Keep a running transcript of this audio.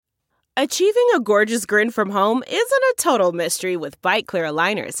Achieving a gorgeous grin from home isn't a total mystery with Byte Clear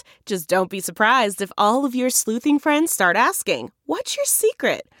aligners. Just don't be surprised if all of your sleuthing friends start asking, "What's your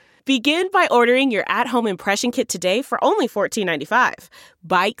secret?" Begin by ordering your at-home impression kit today for only $14.95.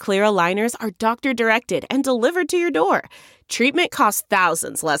 Byte Clear aligners are doctor-directed and delivered to your door. Treatment costs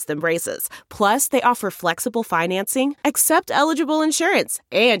thousands less than braces. Plus, they offer flexible financing, accept eligible insurance,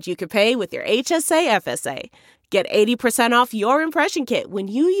 and you can pay with your HSA FSA. Get 80% off your impression kit when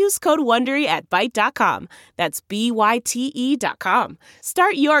you use code WONDERY at Byte.com. That's BYTE.com.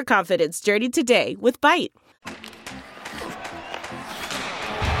 Start your confidence journey today with Byte.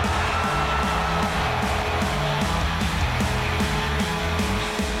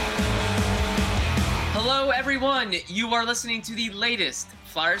 Hello, everyone. You are listening to the latest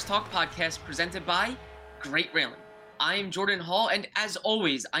Flyers Talk podcast presented by Great Railing. I am Jordan Hall, and as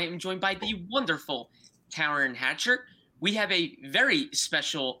always, I am joined by the wonderful Karen Hatcher. We have a very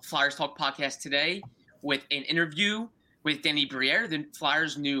special Flyers Talk podcast today with an interview with Danny Briere, the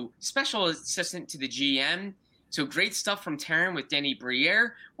Flyers' new special assistant to the GM. So great stuff from Taryn with Danny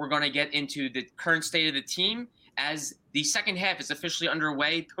Briere. We're going to get into the current state of the team as the second half is officially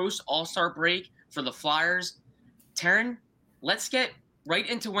underway post All-Star break for the Flyers. Taryn, let's get right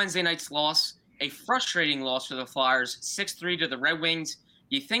into Wednesday night's loss, a frustrating loss for the Flyers, 6-3 to the Red Wings.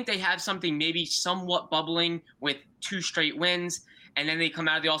 You think they have something maybe somewhat bubbling with 2 straight wins, and then they come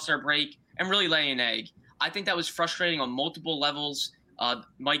out of the All-Star break and really lay an egg. I think that was frustrating on multiple levels.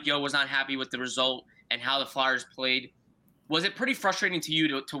 Mike Yeo was not happy with the result and how the Flyers played. Was it pretty frustrating to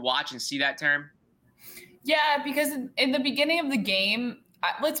you to watch and see that, Taryn? Yeah, because in the beginning of the game,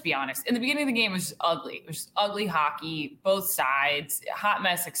 let's be honest, in the beginning of the game, it was ugly. It was ugly hockey, both sides, hot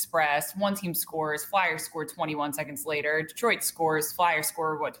mess express. One team scores, Flyers score 21 seconds later. Detroit scores, Flyers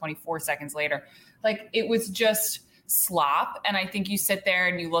score, 24 seconds later. Like, it was just slop. And I think you sit there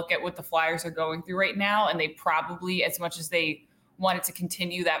and you look at what the Flyers are going through right now, and they probably, as much as they wanted to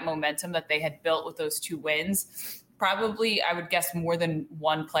continue that momentum that they had built with those 2 wins, probably, I would guess, more than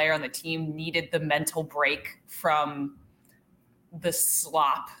one player on the team needed the mental break from the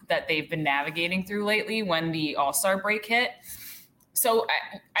slop that they've been navigating through lately when the All-Star break hit. So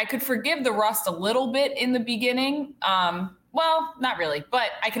I could forgive the rust a little bit in the beginning. Well, not really, but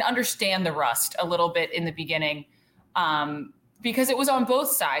I can understand the rust a little bit in the beginning because it was on both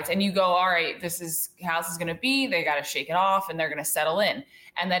sides. And you go, all right, this is how this is going to be. They got to shake it off and they're going to settle in.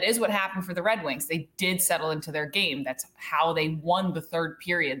 And that is what happened for the Red Wings. They did settle into their game. That's how they won the third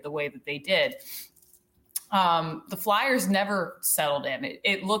period the way that they did. The Flyers never settled in.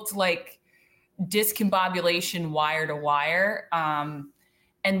 It looked like discombobulation wire to wire.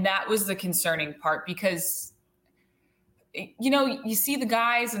 And that was the concerning part because, you see the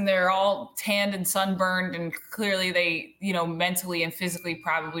guys and they're all tanned and sunburned and clearly they, mentally and physically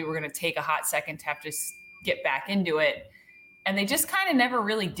probably were going to take a hot second to have to get back into it. And they just kind of never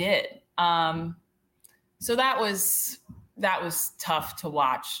really did. So that was tough to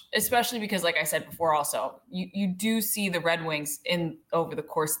watch, especially because, like I said before, also, you do see the Red Wings over the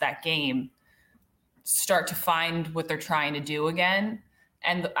course of that game start to find what they're trying to do again.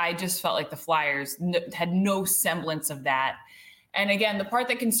 And I just felt like the Flyers had no semblance of that. And again, the part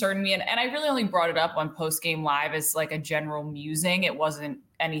that concerned me, and I really only brought it up on Post-Game Live as like a general musing. It wasn't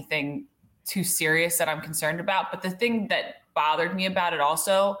anything too serious that I'm concerned about. But the thing that bothered me about it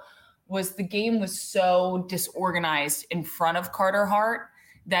also was the game was so disorganized in front of Carter Hart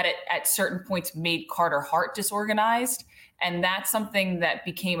that it at certain points made Carter Hart disorganized. And that's something that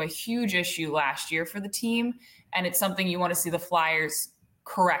became a huge issue last year for the team. And it's something you want to see the Flyers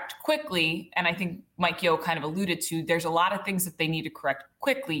correct quickly. And I think Mike Yeo kind of alluded to, there's a lot of things that they need to correct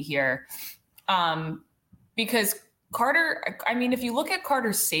quickly here. Because Carter, if you look at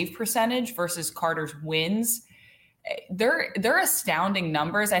Carter's save percentage versus Carter's wins, they're astounding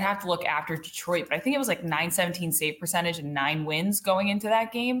numbers. I'd have to look after Detroit, but I think it was like 917 save percentage and 9 wins going into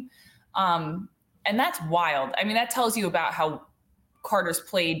that game. And that's wild. That tells you about how Carter's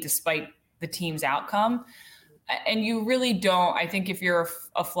played despite the team's outcome. And you really don't, I think if you're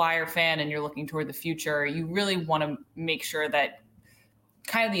a Flyer fan and you're looking toward the future, you really want to make sure that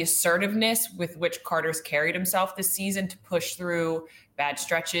kind of the assertiveness with which Carter's carried himself this season to push through bad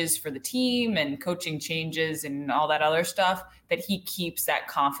stretches for the team and coaching changes and all that other stuff, that he keeps that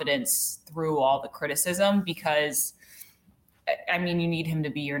confidence through all the criticism, because you need him to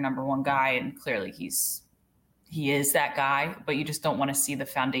be your number one guy. And clearly he is that guy, but you just don't want to see the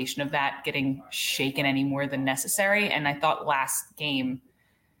foundation of that getting shaken any more than necessary. And I thought last game,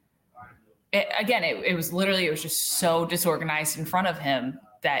 it was just so disorganized in front of him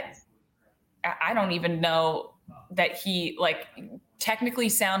that I don't even know that he, technically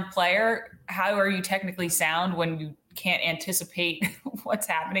sound player, how are you technically sound when you can't anticipate what's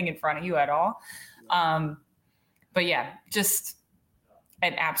happening in front of you at all? But yeah, just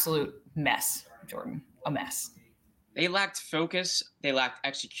an absolute mess, Jordan, a mess. They lacked focus, they lacked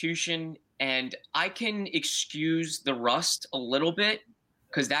execution, and I can excuse the rust a little bit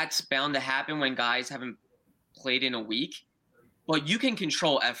because that's bound to happen when guys haven't played in a week. But you can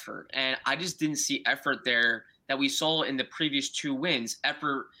control effort, and I just didn't see effort there that we saw in the previous 2 wins.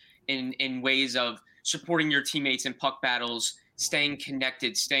 Effort in ways of supporting your teammates in puck battles, staying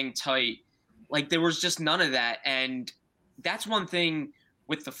connected, staying tight. Like, there was just none of that, and that's one thing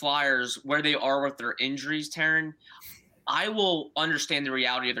with the Flyers, where they are with their injuries, Taryn. I will understand the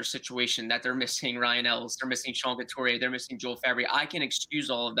reality of their situation, that they're missing Ryan Ellis, they're missing Sean Couturier, they're missing Joel Farabee. I can excuse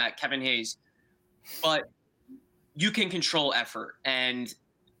all of that, Kevin Hayes. But you can control effort. And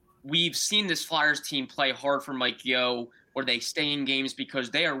we've seen this Flyers team play hard for Mike Yeo, where they stay in games because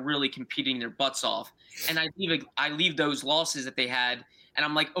they are really competing their butts off. And I leave those losses that they had, and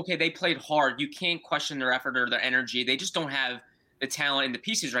I'm like, okay, they played hard. You can't question their effort or their energy. They just don't have the talent and the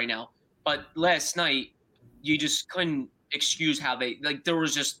pieces right now. But last night, you just couldn't excuse how there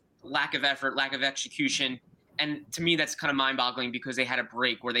was just lack of effort, lack of execution. And to me, that's kind of mind-boggling because they had a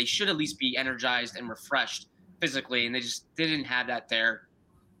break where they should at least be energized and refreshed physically, and they just didn't have that there.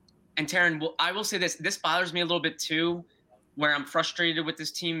 And Taryn, I will say this bothers me a little bit too, where I'm frustrated with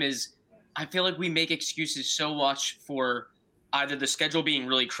this team is I feel like we make excuses so much for either the schedule being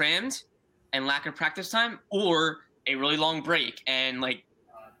really crammed and lack of practice time, or a really long break and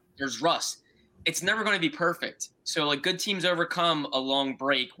there's rust. It's never going to be perfect. So good teams overcome a long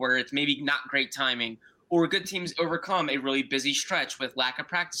break where it's maybe not great timing, or good teams overcome a really busy stretch with lack of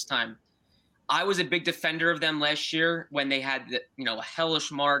practice time. I was a big defender of them last year when they had a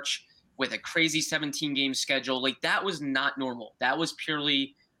hellish March with a crazy 17-game schedule. That was not normal. That was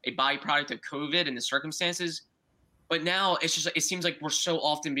purely a byproduct of COVID and the circumstances. But now it seems like we're so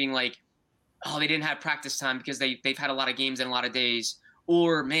often being like, oh, they didn't have practice time because they've had a lot of games in a lot of days,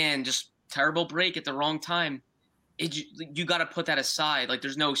 or man, just terrible break at the wrong time. You got to put that aside.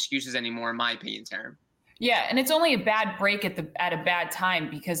 There's no excuses anymore, in my opinion, Taryn. Yeah, and it's only a bad break at a bad time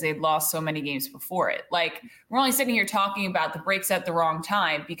because they'd lost so many games before it. We're only sitting here talking about the breaks at the wrong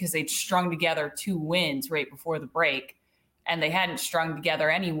time because they'd strung together 2 wins right before the break, and they hadn't strung together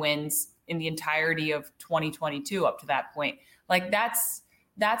any wins in the entirety of 2022 up to that point.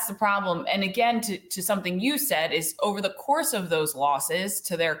 That's the problem. And again, to something you said, is over the course of those losses,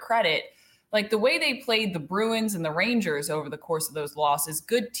 to their credit, the way they played the Bruins and the Rangers over the course of those losses,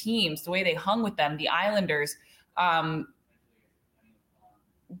 good teams, the way they hung with them, the Islanders,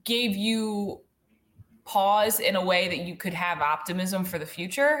 gave you pause in a way that you could have optimism for the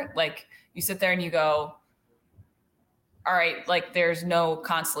future. You sit there and you go, all right, there's no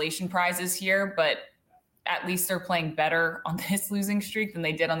consolation prizes here, but at least they're playing better on this losing streak than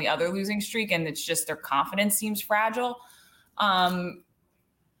they did on the other losing streak. And it's just their confidence seems fragile.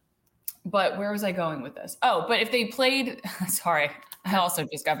 But where was I going with this? Oh, but if they played, sorry, I also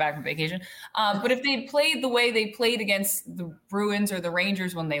just got back from vacation. But if they played the way they played against the Bruins or the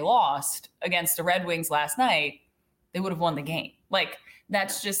Rangers when they lost against the Red Wings last night, they would have won the game.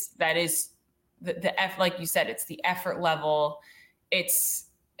 That is the like you said, it's the effort level. It's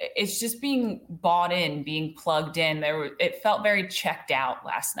just being bought in, being plugged in. It felt very checked out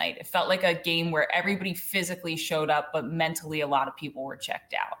last night. It felt like a game where everybody physically showed up, but mentally a lot of people were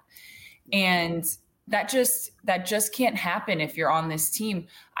checked out. And that just can't happen if you're on this team.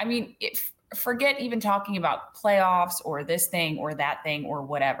 I mean, forget even talking about playoffs or this thing or that thing or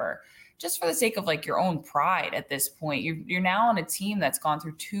whatever. Just for the sake of your own pride at this point, you're now on a team that's gone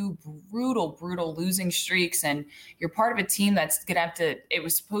through 2 brutal losing streaks, and you're part of a team that's gonna have to. It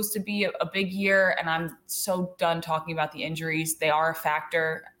was supposed to be a big year, and I'm so done talking about the injuries. They are a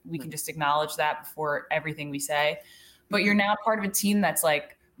factor. We can just acknowledge that before everything we say. But you're now part of a team that's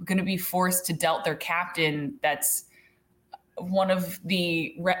going to be forced to dealt their captain. That's one of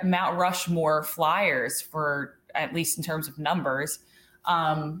the Mount Rushmore Flyers, for at least in terms of numbers.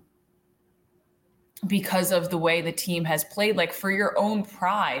 Because of the way the team has played. For your own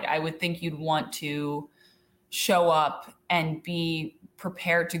pride, I would think you'd want to show up and be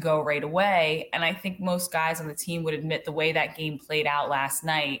prepared to go right away. And I think most guys on the team would admit the way that game played out last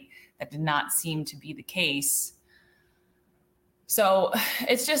night, that did not seem to be the case. So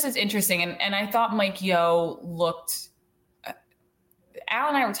it's interesting. And I thought Mike Yeo looked, Al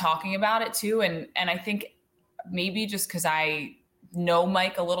and I were talking about it too. And I think maybe just because I know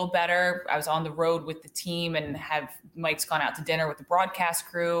Mike a little better, I was on the road with the team and Mike's gone out to dinner with the broadcast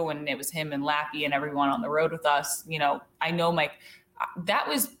crew, and it was him and Lappy and everyone on the road with us. I know Mike. that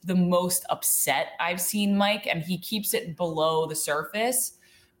was the most upset I've seen Mike, and he keeps it below the surface.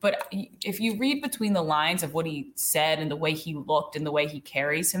 But if you read between the lines of what he said and the way he looked and the way he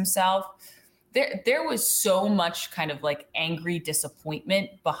carries himself, there was so much kind of like angry disappointment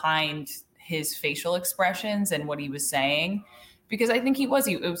behind his facial expressions and what he was saying. Because I think it was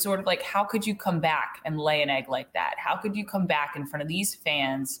sort of like, how could you come back and lay an egg like that? How could you come back in front of these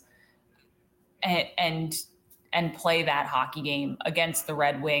fans and play that hockey game against the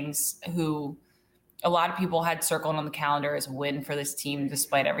Red Wings, who a lot of people had circled on the calendar as a win for this team,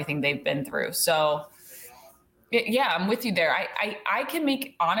 despite everything they've been through. So yeah, I'm with you there. I can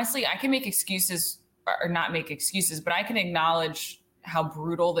make excuses, or not make excuses, but I can acknowledge how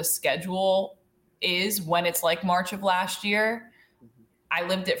brutal the schedule is when it's like March of last year. I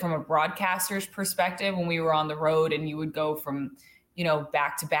lived it from a broadcaster's perspective when we were on the road and you would go from,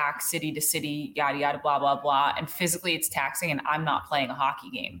 back to back, city to city, yada, yada, blah, blah, blah. And physically it's taxing, and I'm not playing a hockey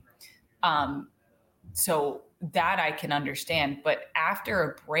game. So that I can understand. But after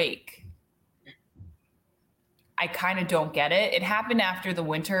a break, I kind of don't get it. It happened after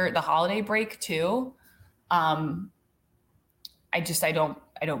the holiday break too. I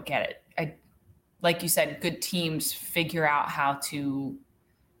don't get it. Like you said, good teams figure out how to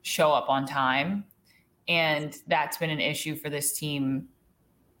show up on time. And that's been an issue for this team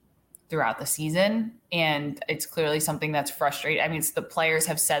throughout the season. And it's clearly something that's frustrating. I mean, the players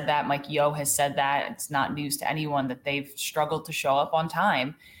have said that. Mike Yeo has said that. It's not news to anyone that they've struggled to show up on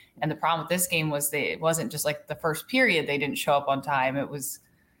time. And the problem with this game was it wasn't just like the first period they didn't show up on time. It was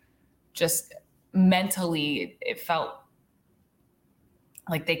just mentally, it felt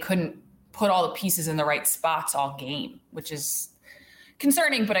like they couldn't put all the pieces in the right spots all game, which is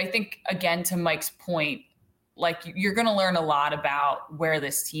concerning. But I think, again, to Mike's point, like, you're going to learn a lot about where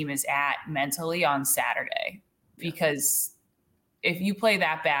this team is at mentally on Saturday, because if you play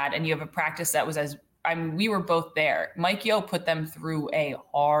that bad and you have a practice that was we were both there. Mike Yeo put them through a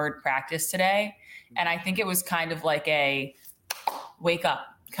hard practice today. And I think it was kind of like a wake up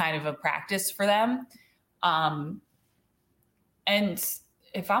kind of a practice for them. And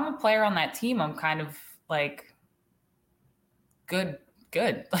if I'm a player on that team, I'm kind of like, good.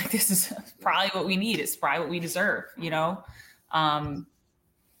 Like, this is probably what we need. It's probably what we deserve, And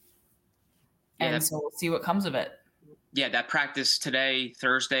so we'll see what comes of it. Yeah, that practice today,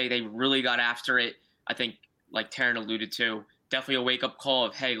 Thursday, they really got after it. I think, like Taryn alluded to, definitely a wake-up call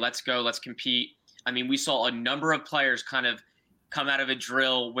of, hey, let's go, let's compete. I mean, we saw a number of players kind of come out of a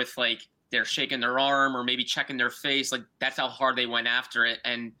drill with, like, they're shaking their arm or maybe checking their face. Like, that's how hard they went after it.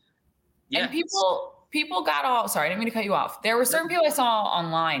 And yeah. And people got all, sorry, I didn't mean to cut you off. There were certain people I saw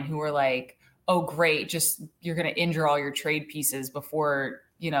online who were like, oh, great, just you're going to injure all your trade pieces before,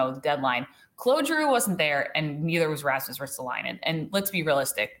 the deadline. Claude Giroux wasn't there, and neither was Rasmus Ristolainen. And let's be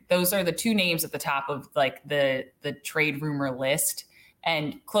realistic. Those are the two names at the top of like the trade rumor list.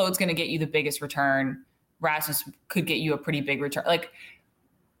 And Claude's going to get you the biggest return. Rasmus could get you a pretty big return. Like,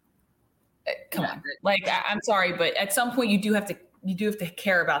 come on. Like, I'm sorry, but at some point you do have to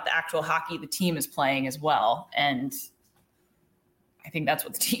care about the actual hockey the team is playing as well. And I think that's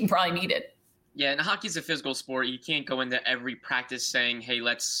what the team probably needed. Yeah, and hockey's a physical sport. You can't go into every practice saying, hey,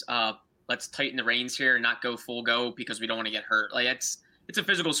 let's tighten the reins here and not go full go because we don't want to get hurt. Like, it's a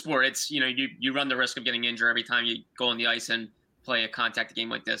physical sport. It's, you run the risk of getting injured every time you go on the ice and play a contact game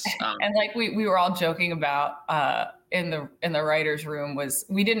like this. And like we were all joking about in the writers' room was,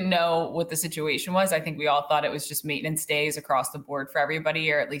 we didn't know what the situation was. I think we all thought it was just maintenance days across the board for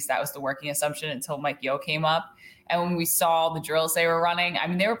everybody, or at least that was the working assumption until Mike Yeo came up. And when we saw the drills they were running, I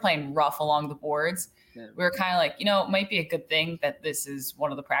mean, they were playing rough along the boards. Yeah. We were kind of like, it might be a good thing that this is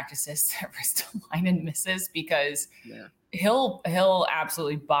one of the practices that Ristolainen misses, because he'll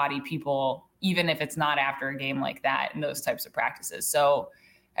absolutely body people, even if it's not after a game like that in those types of practices. So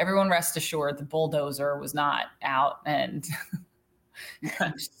everyone rest assured the bulldozer was not out and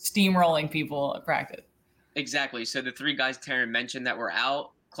steamrolling people at practice. Exactly. So the three guys Taryn mentioned that were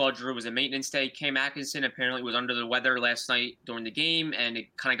out, Claude Giroux was a maintenance day. Cam Atkinson apparently was under the weather last night during the game, and it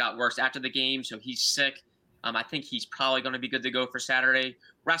kind of got worse after the game, so he's sick. I think he's probably going to be good to go for Saturday.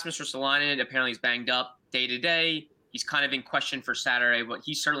 Rasmus Ristolainen apparently is banged up day to day. He's kind of in question for Saturday, but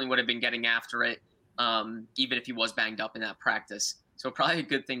he certainly would have been getting after it, even if he was banged up in that practice. So probably a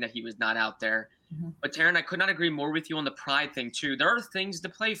good thing that he was not out there. Mm-hmm. But Taryn, I could not agree more with you on the pride thing too. There are things to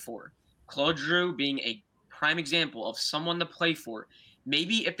play for. Claude Giroux being a prime example of someone to play for.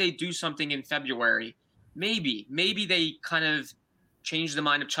 Maybe if they do something in February, maybe they kind of change the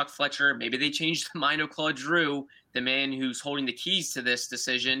mind of Chuck Fletcher. Maybe they change the mind of Claude Giroux, the man who's holding the keys to this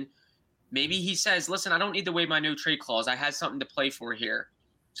decision. Maybe he says, listen, I don't need to waive my no trade clause. I had something to play for here.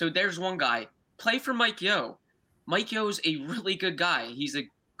 So there's one guy. Play for Mike Yeo. Mike Yeo's a really good guy. He's a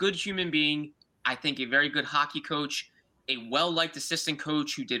good human being. I think a very good hockey coach, a well-liked assistant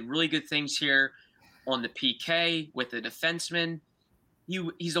coach who did really good things here on the PK with the defenseman.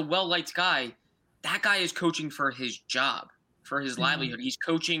 He's a well-liked guy. That guy is coaching for his job, for his livelihood. He's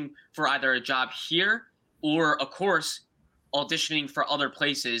coaching for either a job here or, of course, auditioning for other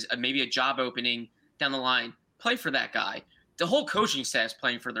places, maybe a job opening down the line. Play for that guy. The whole coaching staff's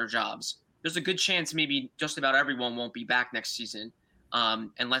playing for their jobs. There's a good chance maybe just about everyone won't be back next season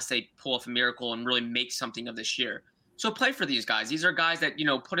unless they pull off a miracle and really make something of this year. So play for these guys. These are guys that,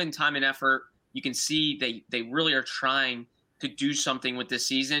 put in time and effort. You can see they really are trying to do something with this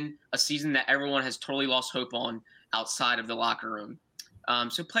season, a season that everyone has totally lost hope on outside of the locker room.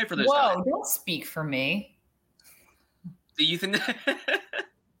 So play for those guys. Whoa, don't speak for me. Do you think that?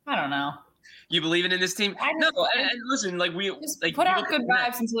 I don't know. You believe in this team? No, and listen, put out good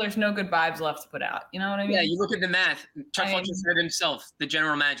vibes until there's no good vibes left to put out. You know what I mean? Yeah, you look at the math. Chuck Fletcher said himself, the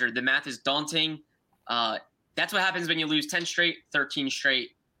general manager, the math is daunting. That's what happens when you lose 10 straight, 13 straight,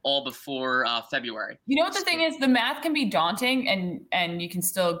 all before February. You know what the thing is? The math can be daunting, and you can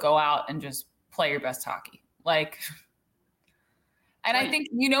still go out and just play your best hockey. And right. I think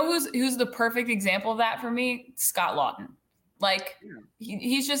who's the perfect example of that for me? Scott Laughton.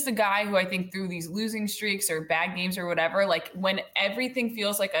 He's just a guy who I think through these losing streaks or bad games or whatever, when everything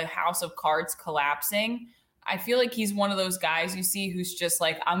feels like a house of cards collapsing, I feel like he's one of those guys you see who's just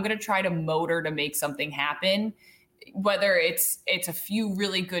I'm going to try to motor to make something happen, whether it's a few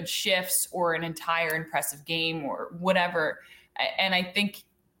really good shifts or an entire impressive game or whatever. And I think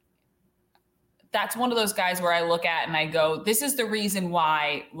that's one of those guys where I look at and I go, this is the reason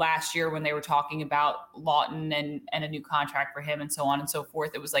why last year when they were talking about Laughton and a new contract for him and so on and so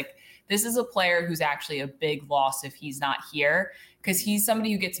forth, it was this is a player who's actually a big loss if he's not here, because he's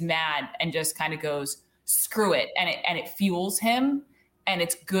somebody who gets mad and just kind of goes, screw it. And it fuels him and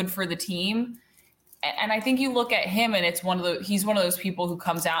it's good for the team. And I think you look at him and he's one of those people who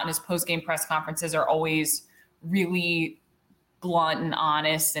comes out and his post-game press conferences are always really blunt and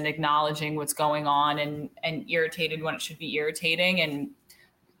honest and acknowledging what's going on and irritated when it should be irritating and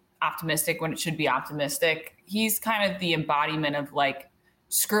optimistic when it should be optimistic. He's kind of the embodiment of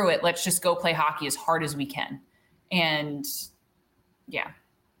screw it, let's just go play hockey as hard as we can. And yeah,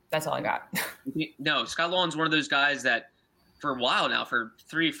 that's all I got. No, Scott Laughton's one of those guys that for a while now, for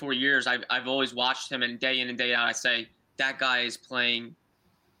 3 or 4 years, I've always watched him, and day in and day out, I say that guy is playing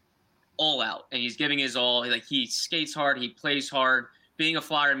all out and he's giving his all. He skates hard, he plays hard. Being a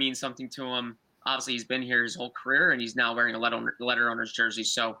Flyer means something to him. Obviously, he's been here his whole career and he's now wearing a letter on his jersey.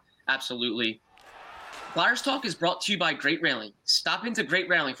 So absolutely. Flyers Talk is brought to you by Great Railing. Stop into Great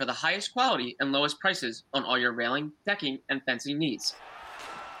Railing for the highest quality and lowest prices on all your railing, decking, and fencing needs.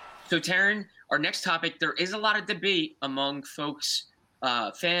 So Taryn, our next topic, there is a lot of debate among folks,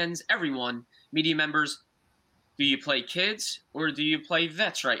 fans, everyone, media members. Do you play kids or do you play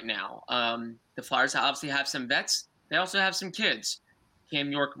vets right now? The Flyers obviously have some vets. They also have some kids.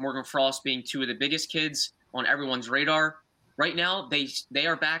 Cam York, Morgan Frost being two of the biggest kids on everyone's radar. Right now, they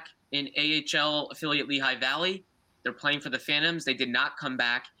are back in AHL affiliate Lehigh Valley. They're playing for the Phantoms. They did not come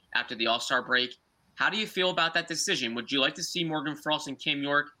back after the All-Star break. How do you feel about that decision? Would you like to see Morgan Frost and Cam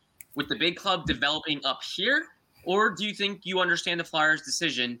York with the big club developing up here? Or do you think you understand the Flyers'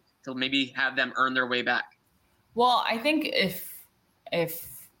 decision to maybe have them earn their way back? Well, I think if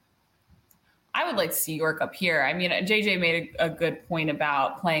I would like to see York up here. I mean, JJ made a good point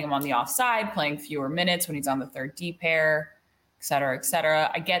about playing him on the offside, playing fewer minutes when he's on the third D pair, et cetera, et cetera.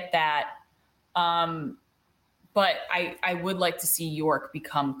 I get that. But I would like to see York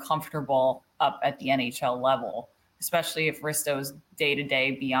become comfortable up at the NHL level, especially if Risto's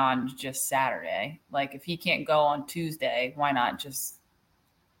day-to-day beyond just Saturday. If he can't go on Tuesday, why not just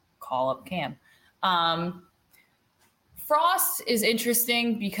call up Cam? Frost is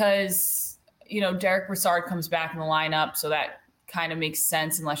interesting because, Derek Brassard comes back in the lineup, so that kind of makes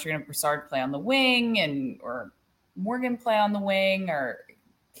sense unless you're going to Brassard play on the wing or Morgan play on the wing. Or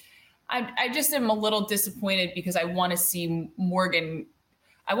I just am a little disappointed because I want to see Morgan.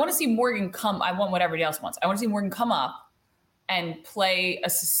 I want to see Morgan come. I want what everybody else wants. I want to see Morgan come up and play a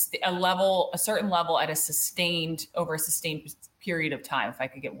certain level at over a sustained period of time. If I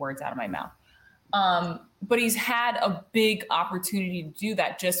could get words out of my mouth. But he's had a big opportunity to do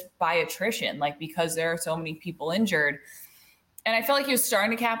that just by attrition, because there are so many people injured. And I felt like he was starting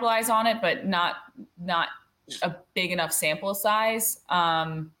to capitalize on it, but not a big enough sample size.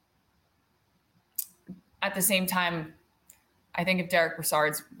 At the same time, I think if Derek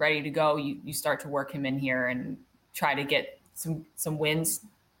Brassard's ready to go, you start to work him in here and try to get some wins,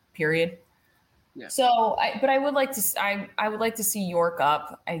 period. Yeah. So, I would like to see York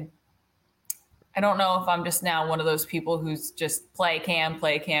up. I don't know if I'm just now one of those people who's just play Cam.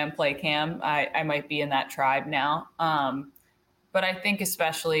 I might be in that tribe now. But I think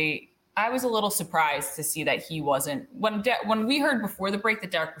especially I was a little surprised to see that he wasn't when we heard before the break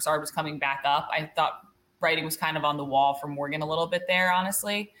that Derek Brassard was coming back up. I thought writing was kind of on the wall for Morgan a little bit there,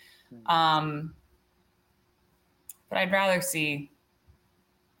 honestly. But I'd rather see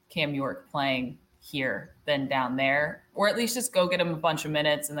Cam York playing here than down there, or at least just go get him a bunch of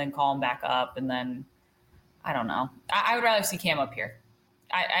minutes and then call him back up. And then I don't know. I would rather see Cam up here.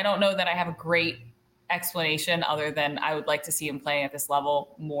 I don't know that I have a great explanation other than I would like to see him playing at this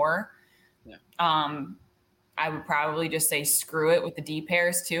level more. Yeah. I would probably just say screw it with the D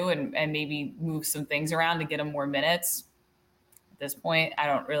pairs too, and maybe move some things around to get him more minutes. At this point, I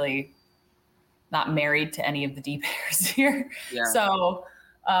don't really not married to any of the D pairs here. Yeah. So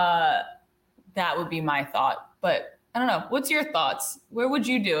that would be my thought. But I don't know. What's your thoughts? What would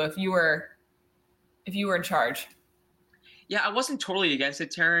you do if you were in charge? Yeah, I wasn't totally against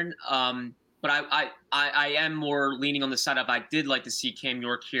it, Taryn. But I am more leaning on the side of I did like to see Cam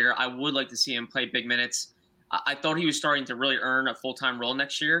York here. I would like to see him play big minutes. I thought he was starting to really earn a full-time role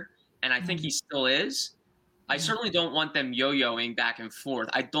next year, and I think he still is. I certainly don't want them yo-yoing back and forth.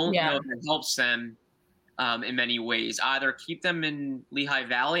 I don't know if it helps them in many ways. Either keep them in Lehigh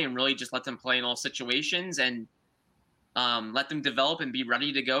Valley and really just let them play in all situations and let them develop and be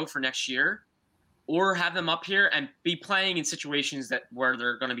ready to go for next year, or have them up here and be playing in situations where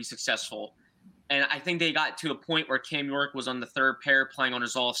they're going to be successful. And I think they got to a point where Cam York was on the third pair playing on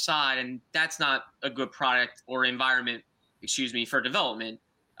his off side, and that's not a good product or environment, for development.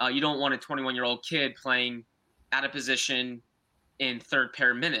 You don't want a 21-year-old kid playing out of position in third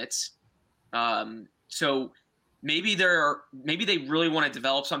pair minutes. So maybe they really want to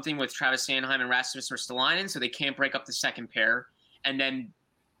develop something with Travis Sanheim and Rasmus Ristolainen, so they can't break up the second pair. And then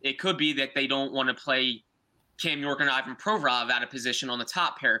it could be that they don't want to play Cam York and Ivan Provorov out of position on the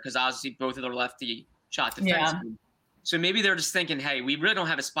top pair because obviously both of them are lefty shot defensemen. Yeah. So maybe they're just thinking, hey, we really don't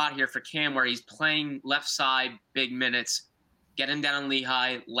have a spot here for Cam where he's playing left side big minutes. Get him down in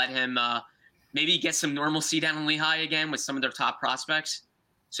Lehigh. Let him maybe get some normalcy down in Lehigh again with some of their top prospects.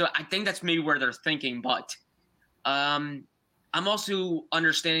 So I think that's maybe where they're thinking. But I'm also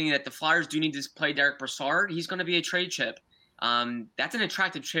understanding that the Flyers do need to play Derek Brassard. He's going to be a trade chip. That's an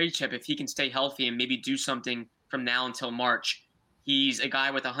attractive trade chip if he can stay healthy and maybe do something from now until March. He's a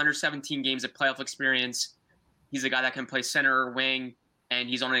guy with 117 games of playoff experience. He's a guy that can play center or wing, and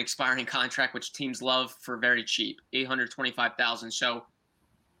he's on an expiring contract, which teams love for very cheap, $825,000. So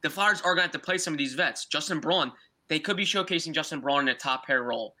the Flyers are going to have to play some of these vets. Justin Braun, they could be showcasing Justin Braun in a top pair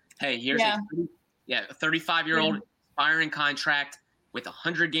role. Hey, here's a 35-year-old expiring contract with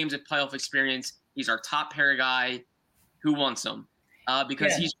 100 games of playoff experience. He's our top pair guy. Who wants him?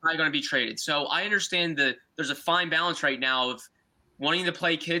 Because he's probably going to be traded. So I understand that there's a fine balance right now of wanting to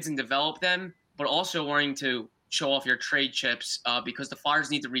play kids and develop them, but also wanting to show off your trade chips because the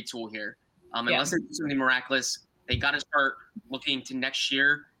Flyers need to retool here. Unless they do something miraculous, they got to start looking to next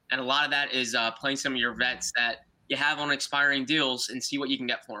year. And a lot of that is playing some of your vets that you have on expiring deals and see what you can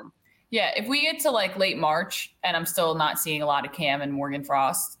get for them. Yeah, if we get to like late March and I'm still not seeing a lot of Cam and Morgan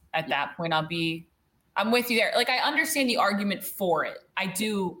Frost, at that point I'm with you there. Like, I understand the argument for it. I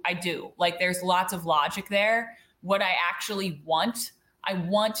do. Like, there's lots of logic there. What I actually want, I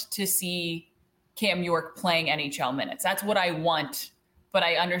want to see Cam York playing NHL minutes. That's what I want, but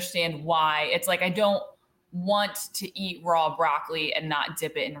I understand why. It's like I don't want to eat raw broccoli and not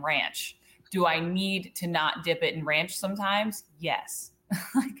dip it in ranch. Do I need to not dip it in ranch sometimes? Yes.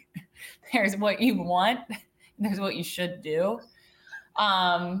 Like, there's what you want, and there's what you should do.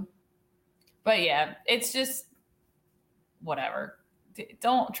 But yeah, it's just whatever.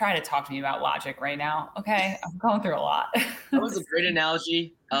 Don't try to talk to me about logic right now. Okay. I'm going through a lot. That was a great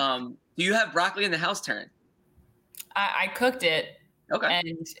analogy. Do you have broccoli in the house, Taryn? I cooked it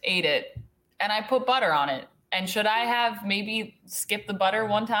and ate it, and I put butter on it. And should I have maybe skipped the butter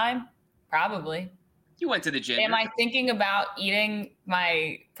one time? Probably. You went to the gym. Am I thinking about eating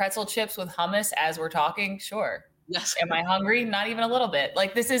my pretzel chips with hummus as we're talking? Sure. Yes. Am I hungry? Not even a little bit.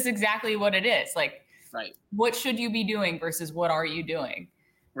 Like, this is exactly what it is. Like, right. What should you be doing versus what are you doing?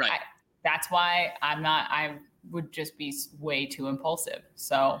 Right. That's why I would just be way too impulsive.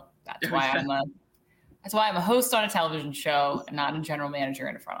 So that's why I'm a host on a television show and not a general manager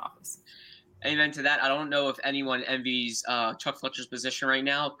in a front office. Amen to that. I don't know if anyone envies Chuck Fletcher's position right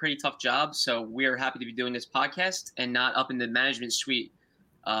now. Pretty tough job. So we're happy to be doing this podcast and not up in the management suite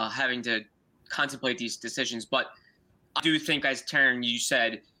having to contemplate these decisions. But I do think, as Taryn, you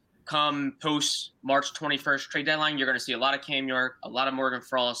said, come post March 21st trade deadline, you're going to see a lot of Cam York, a lot of Morgan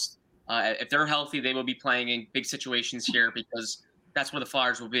Frost. If they're healthy, they will be playing in big situations here because that's where the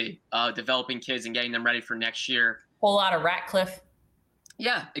Flyers will be, developing kids and getting them ready for next year. Whole lot of Ratcliffe.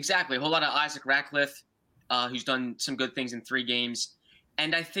 Yeah, exactly. A whole lot of Isaac Ratcliffe, who's done some good things in 3 games.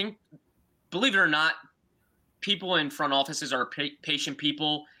 And I think, believe it or not, people in front offices are patient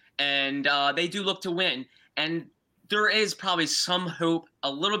people, and they do look to win. And there is probably some hope,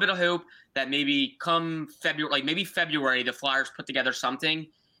 a little bit of hope, that maybe come February, like maybe February, the Flyers put together something,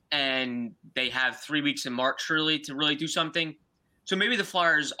 and they have 3 weeks in March really to really do something. So maybe the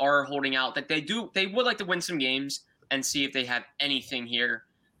Flyers are holding out, that they would like to win some games and see if they have anything here.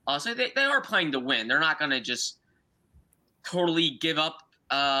 So they are playing to win. They're not going to just totally give up.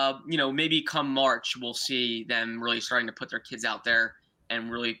 Maybe come March, we'll see them really starting to put their kids out there,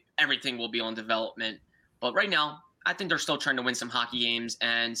 and really everything will be on development. But right now, I think they're still trying to win some hockey games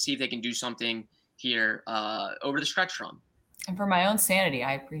and see if they can do something here over the stretch run. And for my own sanity,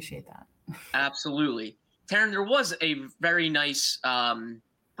 I appreciate that. Absolutely. Taryn, there was a very nice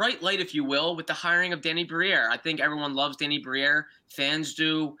bright light, if you will, with the hiring of Danny Briere. I think everyone loves Danny Briere. Fans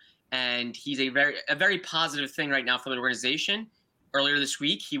do. And he's a very positive thing right now for the organization. Earlier this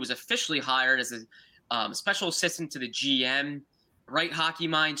week, he was officially hired as a special assistant to the GM. Right hockey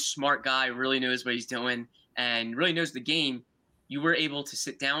mind, smart guy, really knows what he's doing, and really knows the game. You were able to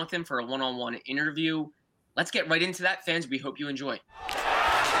sit down with him for a one-on-one interview. Let's get right into that, fans. We hope you enjoy.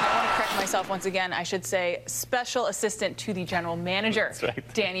 I want to correct myself once again. I should say special assistant to the general manager, That's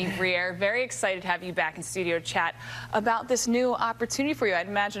right. Danny Briere. Very excited to have you back in studio to chat about this new opportunity for you. I'd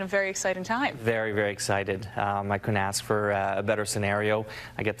imagine a very exciting time. Very, very excited. I couldn't ask for a better scenario.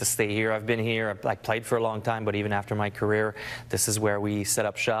 I get to stay here. I've been here. I played for a long time, but even after my career, this is where we set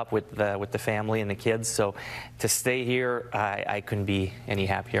up shop with the family and the kids. So to stay here, I couldn't be any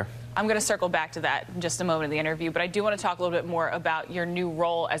happier. I'm going to circle back to that in just a moment in the interview, but I do want to talk a little bit more about your new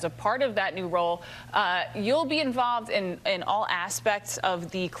role. As a part of that new role, you'll be involved in all aspects of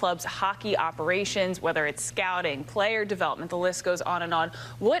the club's hockey operations, whether it's scouting, player development, the list goes on and on.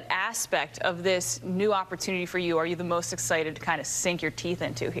 What aspect of this new opportunity for you are you the most excited to kind of sink your teeth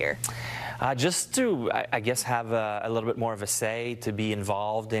into here? Just to, I guess, have a little bit more of a say, to be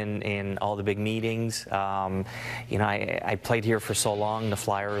involved in all the big meetings. I played here for so long. The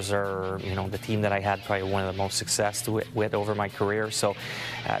Flyers are, the team that I had probably one of the most success with over my career. So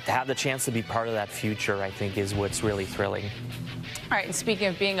to have the chance to be part of that future, I think, is what's really thrilling. All right, and speaking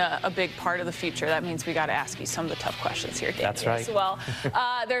of being a big part of the future, that means we got to ask you some of the tough questions here, Danny. That's right. Well,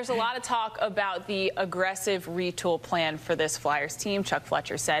 there's a lot of talk about the aggressive retool plan for this Flyers team. Chuck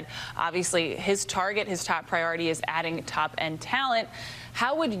Fletcher said, obviously, his target, his top priority is adding top-end talent.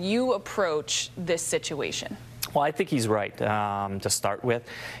 How would you approach this situation? Well, I think he's right to start with.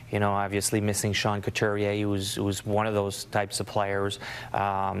 Obviously missing Sean Couturier, who's one of those types of players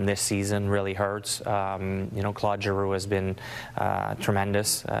this season, really hurts. Claude Giroux has been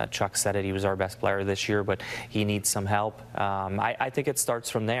tremendous. Chuck said it, he was our best player this year, but he needs some help. I think it starts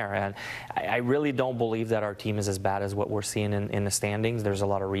from there. And I really don't believe that our team is as bad as what we're seeing in the standings. There's a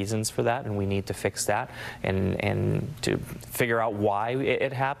lot of reasons for that, and we need to fix that and to figure out why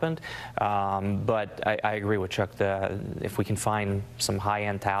it happened. But I agree with Chuck. If we can find some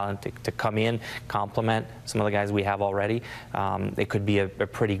high-end talent to come in, complement some of the guys we have already, it could be a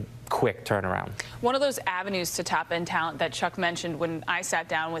pretty quick turnaround. One of those avenues to top-end talent that Chuck mentioned when I sat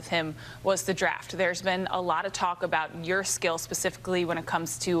down with him was the draft. There's been a lot of talk about your skill specifically when it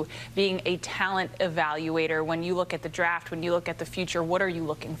comes to being a talent evaluator. When you look at the draft, when you look at the future, what are you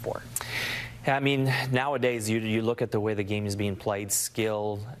looking for? I mean, nowadays, you look at the way the game is being played,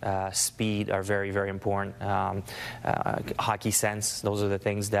 skill, speed are very, very important. Hockey sense, those are the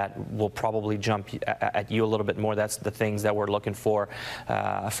things that will probably jump at you a little bit more. That's the things that we're looking for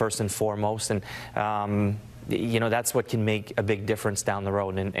first and foremost. And that's what can make a big difference down the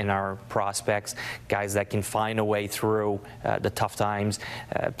road in our prospects, guys that can find a way through the tough times.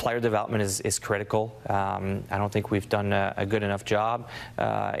 Player development is critical. I don't think we've done a good enough job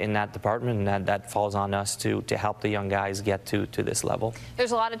in that department, and that falls on us to help the young guys get to this level.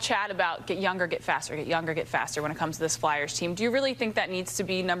 There's a lot of chat about get younger, get faster when it comes to this Flyers team. Do you really think that needs to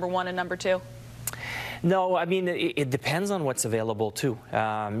be number one and number two? No, I mean, it depends on what's available, too.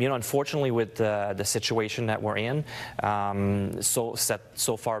 Unfortunately, with the situation that we're in,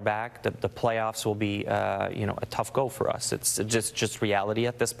 so far back, the playoffs will be, a tough go for us. It's just reality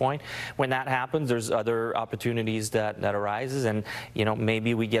at this point. When that happens, there's other opportunities that arises, and,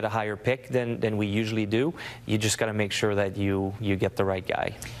 maybe we get a higher pick than we usually do. You just got to make sure that you get the right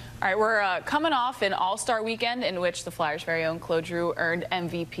guy. All right, we're coming off an all-star weekend in which the Flyers' very own Claude Giroux earned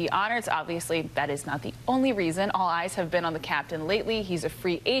MVP honors. Obviously, that is not the only reason. All eyes have been on the captain lately. He's a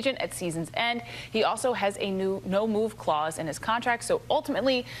free agent at season's end. He also has a new no-move clause in his contract, so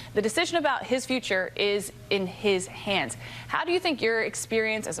ultimately, the decision about his future is in his hands. How do you think your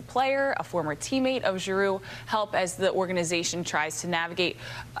experience as a player, a former teammate of Giroux, help as the organization tries to navigate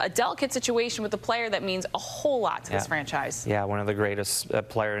a delicate situation with a player that means a whole lot to this franchise? Yeah, one of the greatest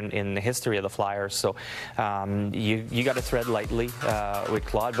players in the history of the Flyers. So you got to tread lightly with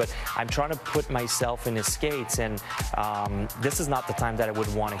Claude, but I'm trying to put myself in his skates, and this is not the time that I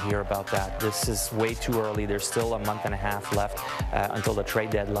would want to hear about that. This is way too early. There's still a month and a half left until the trade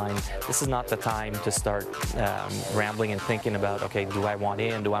deadline. This is not the time to start rambling and thinking about, okay, do I want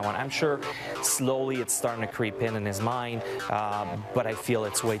in? I'm sure slowly it's starting to creep in his mind, but I feel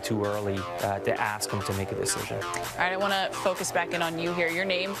it's way too early to ask him to make a decision. All right, I want to focus back in on you here. Your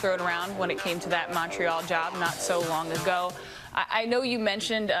name thrown around when it came to that Montreal job not so long ago. I know you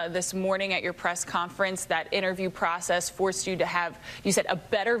mentioned this morning at your press conference that interview process forced you to have, you said, a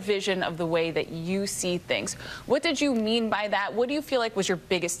better vision of the way that you see things. What did you mean by that? What do you feel like was your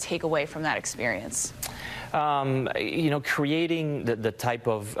biggest takeaway from that experience? Creating the type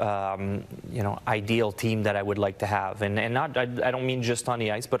of, ideal team that I would like to have. And not, I don't mean just on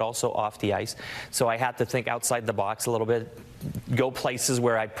the ice, but also off the ice. So I had to think outside the box a little bit, go places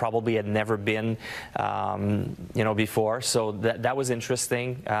where I probably had never been, before. So that was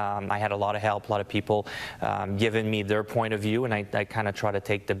interesting. I had a lot of help, a lot of people giving me their point of view, and I kind of try to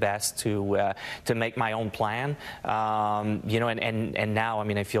take the best to make my own plan. And now, I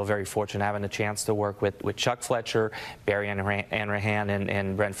mean, I feel very fortunate having the chance to work with Chuck Fletcher, Barry Hanrahan,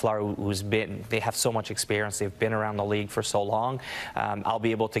 and Brent Flower, they have so much experience. They've been around the league for so long. I'll be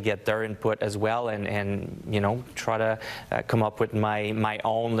able to get their input as well, and try to come up with my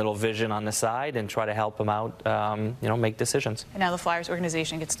own little vision on the side and try to help them out, make decisions. And now the Flyers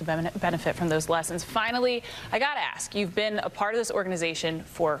organization gets to benefit from those lessons. Finally, I got to ask, you've been a part of this organization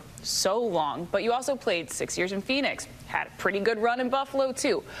for so long, but you also played 6 years in Phoenix, had a pretty good run in Buffalo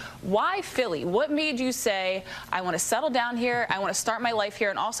too. Why Philly? What made you say, I want to settle down here, I want to start my life here,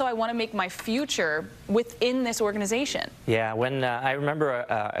 and also I want to make my future within this organization? Yeah, when I remember,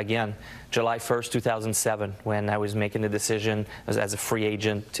 again, July 1st, 2007, when I was making the decision as a free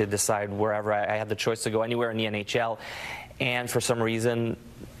agent to decide wherever I had the choice to go anywhere in the NHL. And for some reason,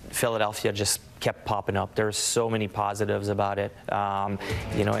 Philadelphia just kept popping up. There's so many positives about it, and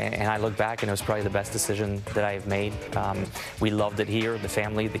I look back and it was probably the best decision that I've made. We loved it here. The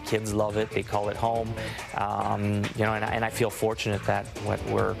family, the kids love it. They call it home. And I feel fortunate that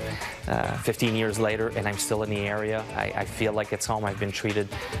we're 15 years later and I'm still in the area. I feel like it's home. I've been treated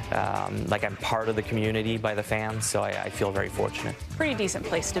like I'm part of the community by the fans, so I feel very fortunate. Pretty decent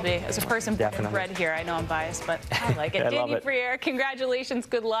place to be. As a person born and bred here, I know I'm biased, but I like it. Danny Briere, congratulations.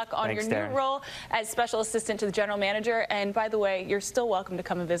 Good luck on Thanks, your Darren. new role as special assistant to the general manager. And by the way, you're still welcome to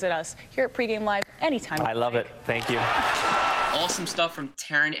come and visit us here at Pregame Live anytime. I love it. Thank you. Awesome stuff from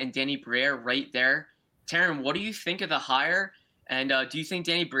Taryn and Danny Briere right there. Taryn, what do you think of the hire? And do you think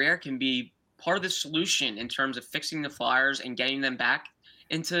Danny Briere can be part of the solution in terms of fixing the Flyers and getting them back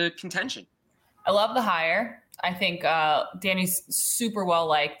into contention? I love the hire. I think Danny's super well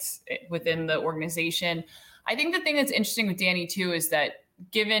liked within the organization. I think the thing that's interesting with Danny too is that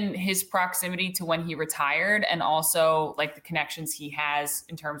given his proximity to when he retired and also like the connections he has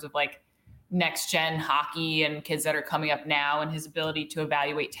in terms of like next gen hockey and kids that are coming up now and his ability to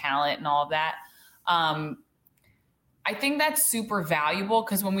evaluate talent and all of that. I think that's super valuable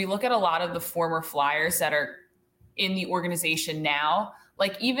because when we look at a lot of the former Flyers that are in the organization now,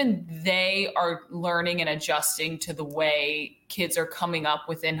 like even they are learning and adjusting to the way kids are coming up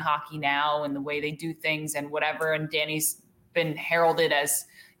within hockey now and the way they do things and whatever. And Danny's been heralded as,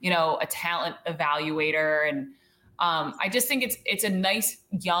 a talent evaluator. And I just think it's a nice,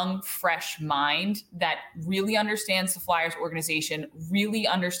 young, fresh mind that really understands the Flyers organization, really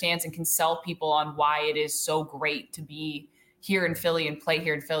understands and can sell people on why it is so great to be here in Philly and play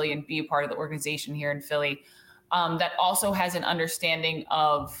here in Philly and be a part of the organization here in Philly. That also has an understanding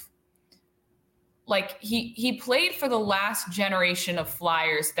of, like, he played for the last generation of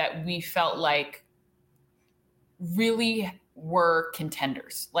Flyers that we felt like really were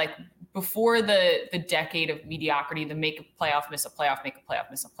contenders. Like before the decade of mediocrity, the make a playoff, miss a playoff, make a playoff,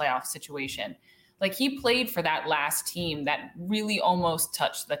 miss a playoff situation. Like, he played for that last team that really almost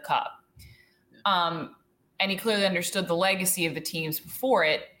touched the cup. And he clearly understood the legacy of the teams before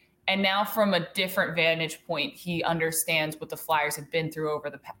it. And now from a different vantage point, he understands what the Flyers have been through over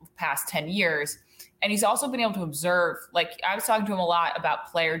the past 10 years. And he's also been able to observe, like, I was talking to him a lot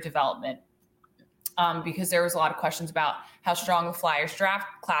about player development, because there was a lot of questions about how strong the Flyers draft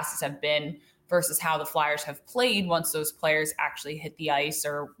classes have been versus how the Flyers have played once those players actually hit the ice,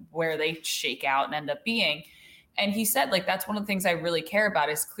 or where they shake out and end up being. And he said, like, that's one of the things I really care about,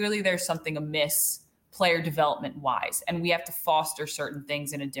 is clearly there's something amiss player development wise, and we have to foster certain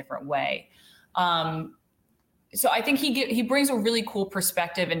things in a different way. So I think he brings a really cool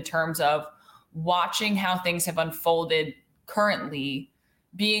perspective in terms of watching how things have unfolded currently,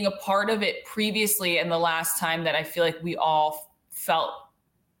 being a part of it previously, and the last time that I feel like we all felt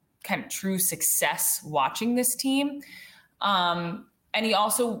kind of true success watching this team. And he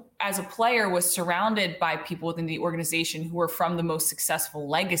also, as a player, was surrounded by people within the organization who were from the most successful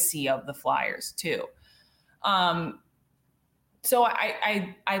legacy of the Flyers too. So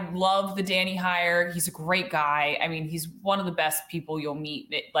I love the Danny hire. He's a great guy. I mean, he's one of the best people you'll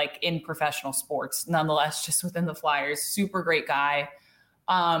meet, like, in professional sports, nonetheless, just within the Flyers. Super great guy.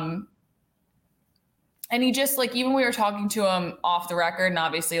 And he just, like, even we were talking to him off the record, and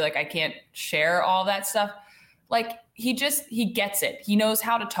obviously, like, I can't share all that stuff. Like, he gets it. He knows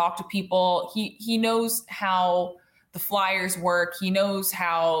how to talk to people. He knows how the Flyers work. He knows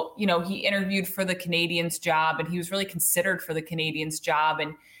how, he interviewed for the Canadiens job, and he was really considered for the Canadiens job.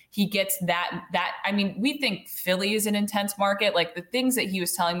 And he gets that, I mean, we think Philly is an intense market. Like, the things that he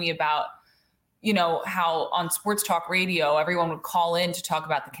was telling me about, how on sports talk radio, everyone would call in to talk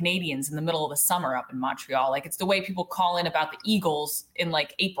about the Canadiens in the middle of the summer up in Montreal. Like, it's the way people call in about the Eagles in,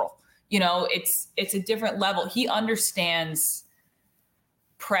 like, April. It's a different level. He understands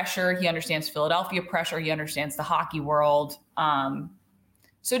pressure. He understands Philadelphia pressure. He understands the hockey world.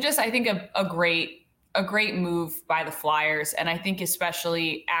 So just, I think a great move by the Flyers. And I think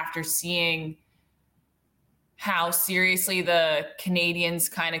especially after seeing how seriously the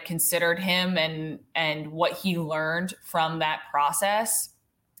Canadiens kind of considered him and what he learned from that process,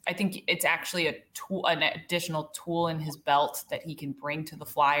 I think it's actually a tool, an additional tool in his belt that he can bring to the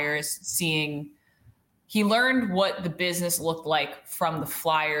Flyers. He learned what the business looked like from the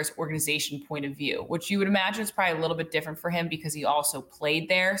Flyers organization point of view, which you would imagine is probably a little bit different for him because he also played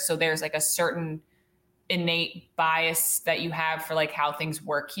there. So there's, like, a certain innate bias that you have for, like, how things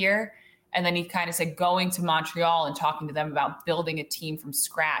work here. And then he kind of said going to Montreal and talking to them about building a team from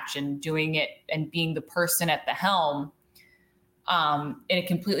scratch and doing it and being the person at the helm in a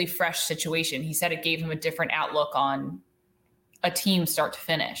completely fresh situation. He said it gave him a different outlook on a team start to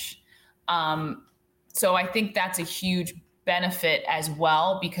finish. So I think that's a huge benefit as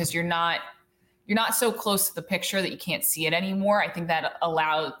well, because you're not so close to the picture that you can't see it anymore. I think that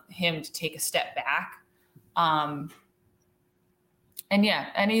allowed him to take a step back. And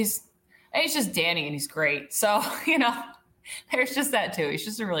he's just Danny, and he's great. So, there's just that too. He's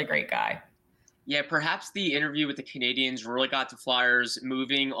just a really great guy. Yeah, perhaps the interview with the Canadiens really got the Flyers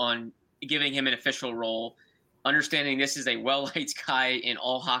moving on giving him an official role, understanding this is a well-liked guy in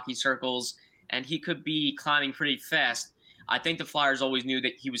all hockey circles, and he could be climbing pretty fast. I think the Flyers always knew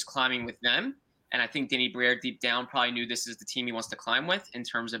that he was climbing with them, and I think Danny Briere deep down probably knew this is the team he wants to climb with in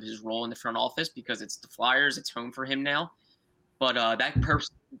terms of his role in the front office, because it's the Flyers, it's home for him now. But an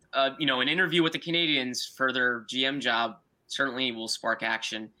interview with the Canadiens for their GM job certainly will spark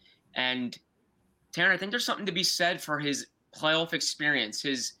action. And Taryn, I think there's something to be said for his playoff experience,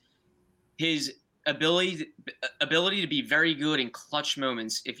 his ability to be very good in clutch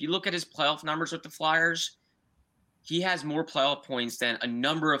moments. If you look at his playoff numbers with the Flyers, he has more playoff points than a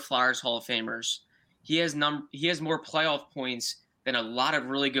number of Flyers Hall of Famers. He has more playoff points than a lot of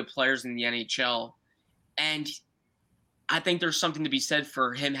really good players in the NHL. And I think there's something to be said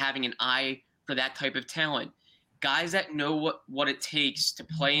for him having an eye for that type of talent. Guys that know what it takes to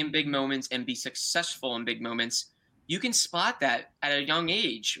play in big moments and be successful in big moments, you can spot that at a young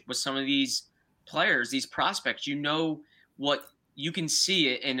age with some of these players, these prospects. What you can see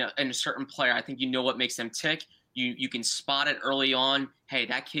it in a certain player. I think what makes them tick. You can spot it early on. Hey,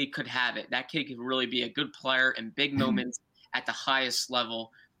 that kid could have it. That kid could really be a good player in big moments at the highest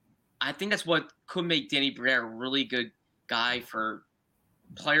level. I think that's what could make Danny Briere a really good guy for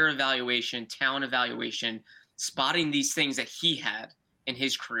player evaluation, talent evaluation, spotting these things that he had in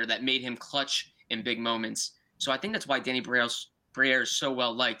his career that made him clutch in big moments. So I think that's why Danny Briere is so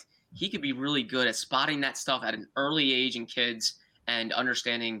well liked. He could be really good at spotting that stuff at an early age in kids and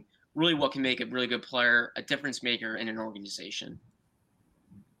understanding really what can make a really good player, a difference maker in an organization.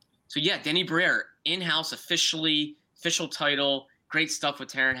 So yeah, Danny Briere, in-house official title, great stuff with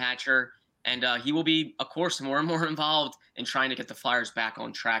Taryn Hatcher. And he will be, of course, more and more involved in trying to get the Flyers back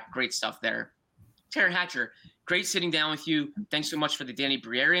on track. Great stuff there. Taryn Hatcher, great sitting down with you. Thanks so much for the Danny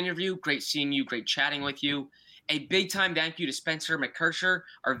Briere interview. Great seeing you. Great chatting with you. A big-time thank you to Spencer McKercher,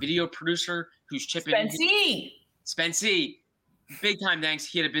 our video producer, who's chipping in. Spency. Big-time thanks.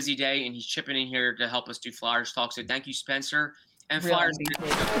 He had a busy day, and he's chipping in here to help us do Flyers Talk. So thank you, Spencer. And Flyers, of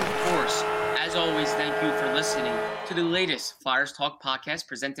course, as always, thank you for listening to the latest Flyers Talk podcast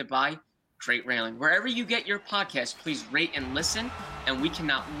presented by Great Railing. Wherever you get your podcast, please rate and listen, and we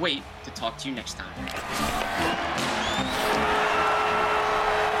cannot wait to talk to you next time.